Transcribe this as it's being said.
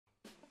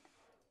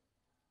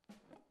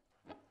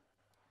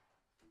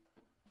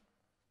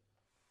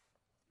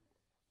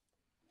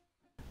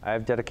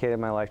I've dedicated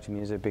my life to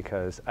music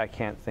because I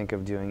can't think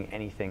of doing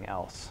anything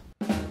else.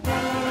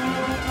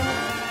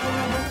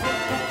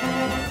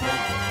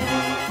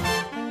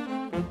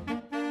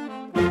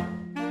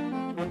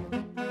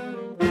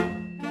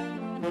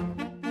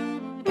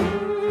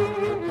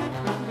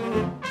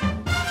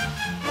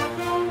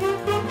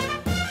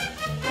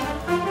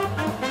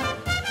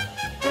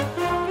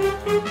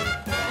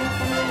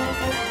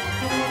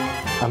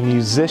 A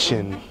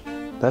musician,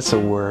 that's a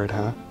word,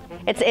 huh?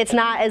 It's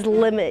not as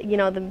limited, you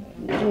know,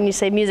 when you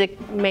say music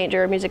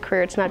major or music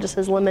career, it's not just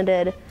as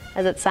limited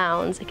as it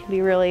sounds. It can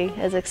be really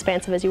as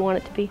expansive as you want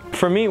it to be.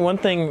 For me, one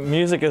thing,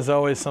 music is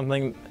always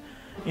something,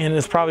 and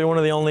it's probably one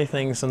of the only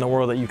things in the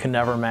world that you can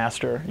never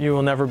master. You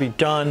will never be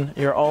done.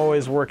 You're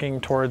always working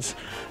towards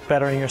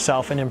bettering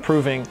yourself and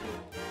improving.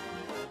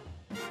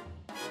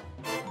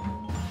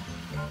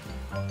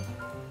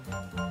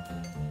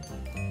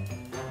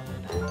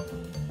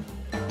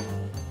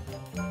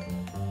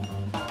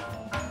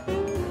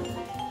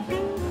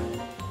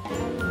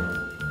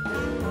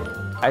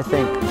 I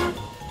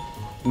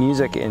think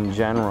music in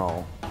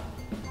general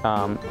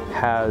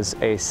has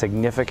a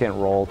significant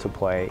role to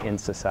play in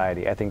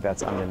society. I think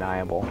that's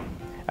undeniable.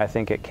 I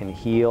think it can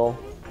heal.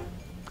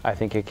 I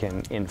think it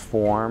can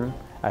inform.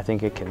 I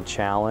think it can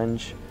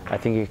challenge. I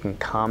think it can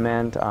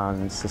comment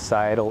on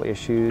societal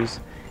issues.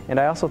 And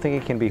I also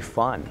think it can be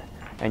fun,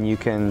 and you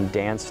can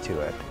dance to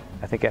it.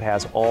 I think it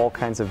has all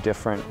kinds of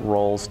different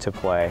roles to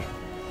play.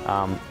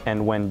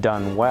 And when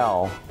done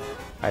well,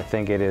 I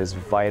think it is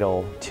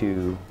vital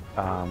to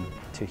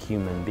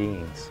human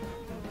beings.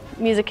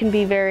 Music can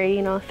be very,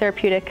 you know,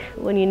 therapeutic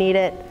when you need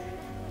it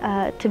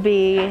to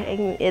be.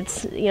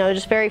 It's, you know,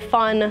 just very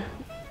fun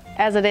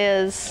as it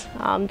is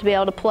to be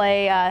able to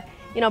play,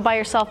 you know, by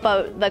yourself,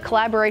 but the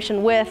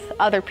collaboration with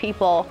other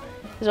people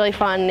is really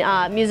fun.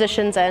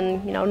 Musicians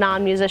and, you know,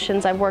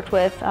 non-musicians I've worked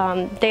with,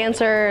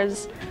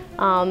 dancers,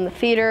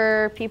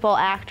 theater people,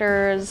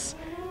 actors,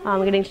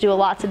 getting to do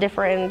lots of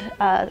different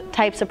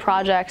types of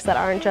projects that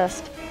aren't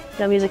just, you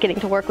know, music getting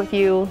to work with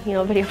you, you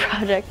know, video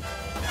project.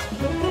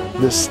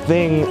 This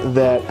thing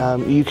that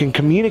you can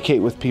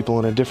communicate with people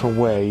in a different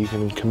way. You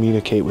can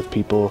communicate with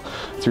people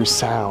through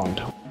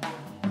sound.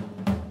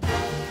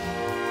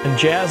 In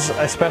jazz,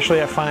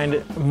 especially, I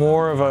find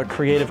more of a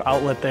creative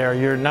outlet there.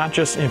 You're not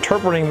just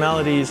interpreting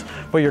melodies,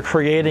 but you're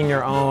creating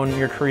your own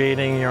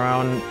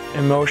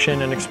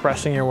emotion and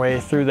expressing your way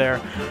through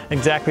there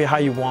exactly how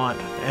you want.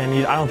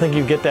 And I don't think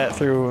you get that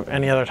through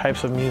any other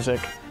types of music.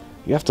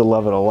 You have to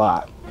love it a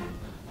lot.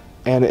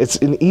 And it's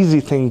an easy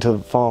thing to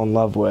fall in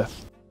love with.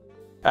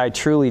 I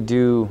truly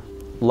do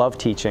love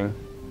teaching.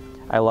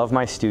 I love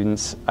my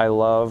students. I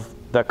love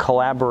the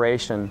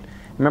collaboration.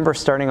 I remember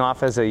starting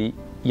off as a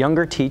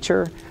younger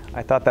teacher,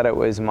 I thought that it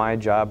was my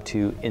job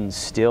to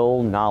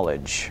instill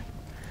knowledge.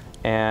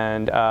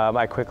 And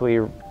I quickly,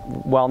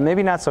 well,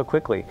 maybe not so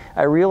quickly,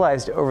 I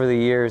realized over the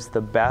years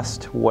the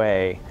best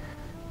way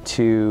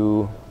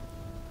to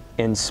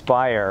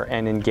inspire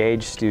and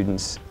engage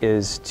students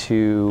is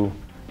to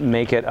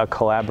make it a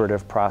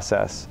collaborative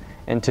process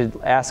and to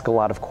ask a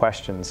lot of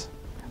questions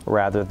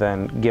rather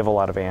than give a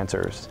lot of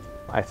answers.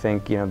 I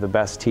think, you know, the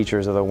best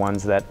teachers are the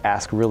ones that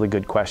ask really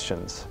good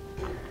questions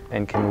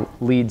and can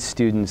lead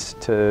students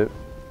to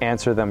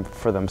answer them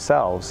for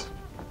themselves.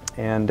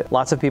 And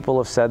lots of people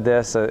have said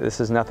this, this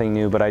is nothing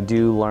new, but I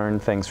do learn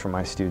things from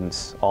my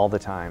students all the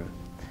time.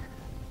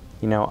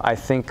 You know, I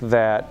think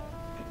that,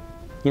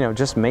 you know,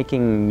 just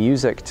making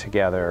music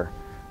together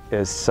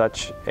is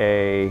such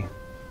a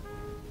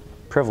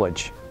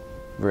privilege,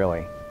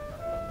 really.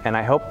 And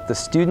I hope the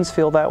students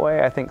feel that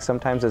way. I think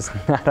sometimes it's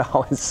not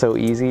always so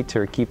easy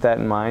to keep that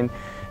in mind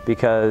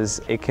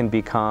because it can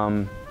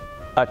become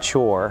a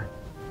chore,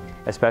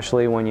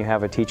 especially when you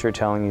have a teacher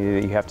telling you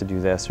that you have to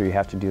do this or you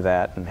have to do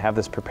that and have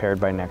this prepared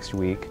by next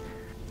week.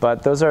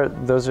 But that's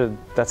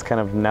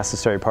kind of a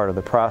necessary part of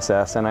the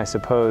process, and I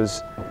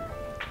suppose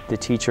the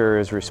teacher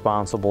is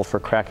responsible for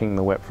cracking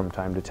the whip from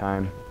time to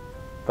time.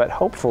 But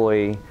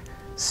hopefully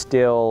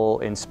still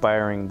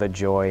inspiring the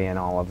joy in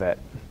all of it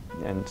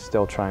and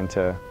still trying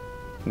to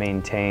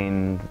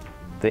maintain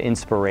the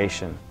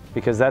inspiration.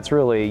 Because that's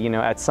really, you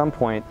know, at some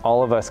point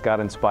all of us got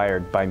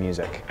inspired by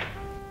music.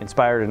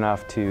 Inspired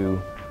enough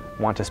to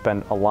want to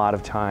spend a lot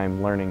of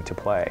time learning to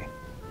play.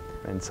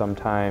 And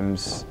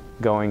sometimes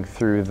going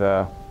through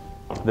the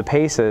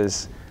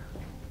paces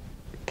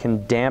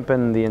can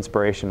dampen the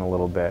inspiration a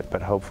little bit,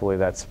 but hopefully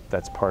that's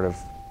part of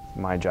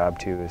my job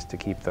too, is to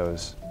keep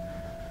those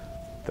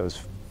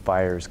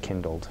fires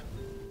kindled.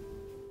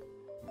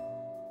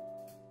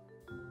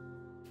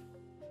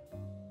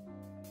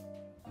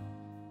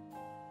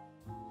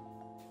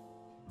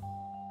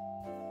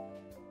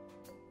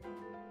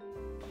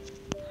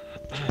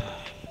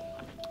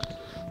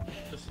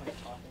 Just like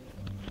talking.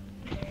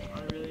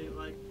 I really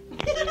like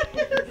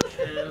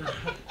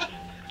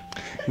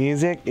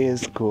Music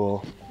is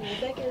cool.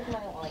 Music is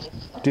my life.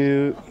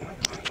 Do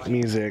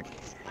music.